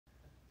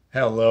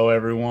Hello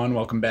everyone,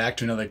 welcome back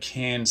to another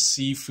canned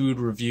seafood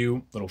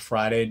review, little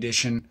Friday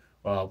edition.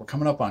 We're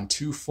coming up on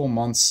 2 full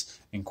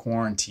months in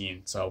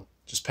quarantine, so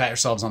just pat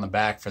yourselves on the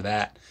back for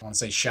that. I want to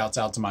say shouts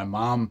out to my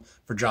mom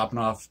for dropping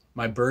off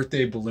my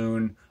birthday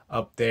balloon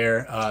up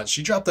there.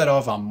 She dropped that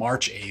off on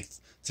March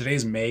 8th.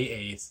 Today's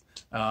May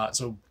 8th,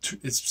 so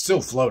it's still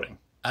floating.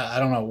 I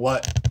don't know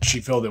what she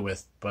filled it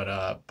with,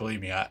 but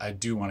believe me, I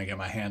do want to get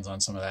my hands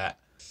on some of that.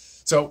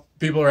 So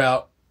people are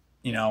out,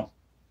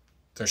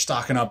 they're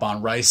stocking up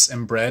on rice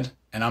and bread,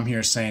 and I'm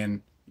here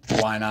saying,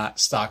 why not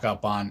stock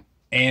up on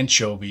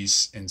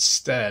anchovies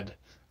instead?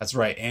 That's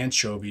right,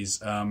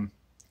 anchovies. Now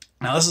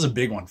this is a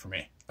big one for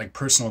me, like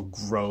personal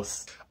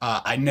growth.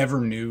 I never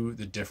knew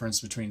the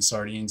difference between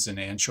sardines and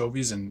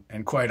anchovies,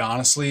 and quite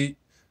honestly,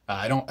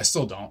 I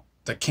still don't.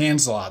 The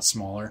can's a lot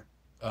smaller,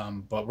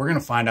 but we're gonna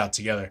find out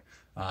together.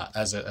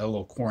 As a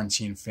little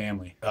quarantine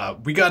family.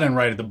 We got in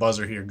right at the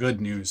buzzer here. Good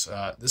news.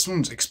 This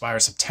one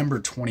expires September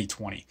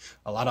 2020.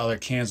 A lot of other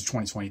cans are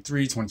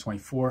 2023,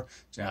 2024.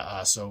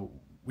 So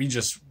we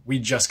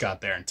just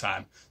got there in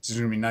time. So it's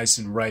going to be nice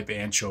and ripe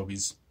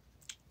anchovies.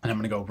 And I'm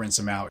going to go rinse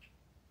them out.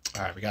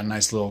 All right, we got a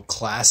nice little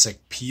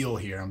classic peel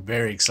here. I'm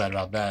very excited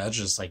about that. That's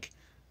just like,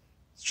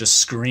 it just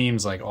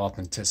screams like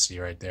authenticity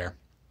right there.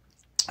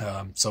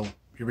 So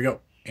here we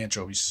go.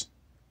 Anchovies.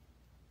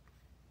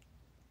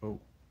 Oh.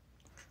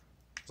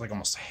 It's like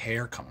almost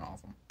hair coming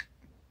off them.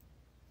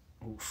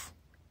 Oof.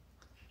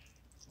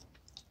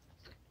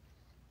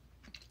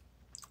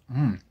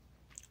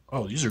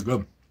 Oh, these are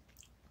good.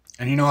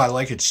 And I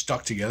like it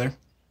stuck together.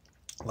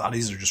 A lot of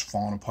these are just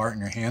falling apart in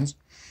your hands.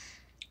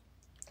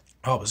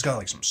 Oh, it's got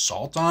like some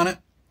salt on it.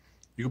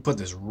 You can put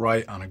this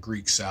right on a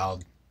Greek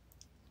salad.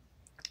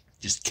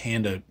 Just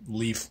canned a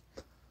leaf.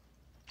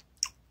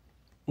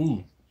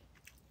 Ooh.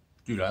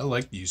 Dude, I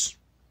like these.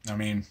 I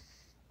mean,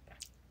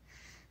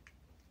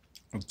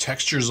 the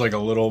texture's like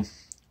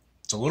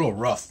it's a little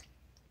rough,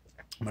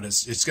 but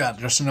it's got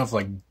just enough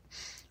like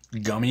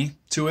gummy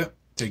to it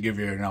to give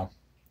you, to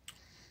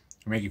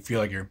make you feel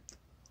like you're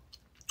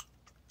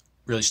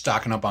really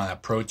stocking up on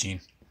that protein.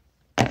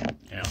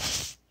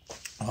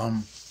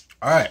 All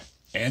right,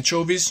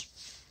 anchovies,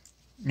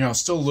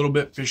 still a little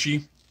bit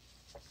fishy,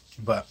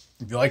 but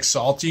if you like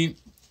salty,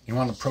 you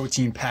want a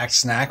protein-packed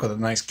snack with a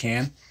nice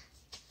can,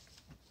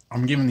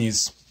 I'm giving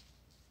these,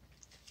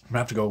 I'm gonna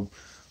have to go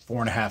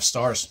 4.5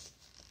 stars.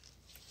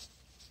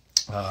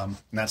 And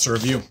that's a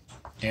review.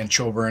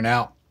 Anchover and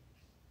out.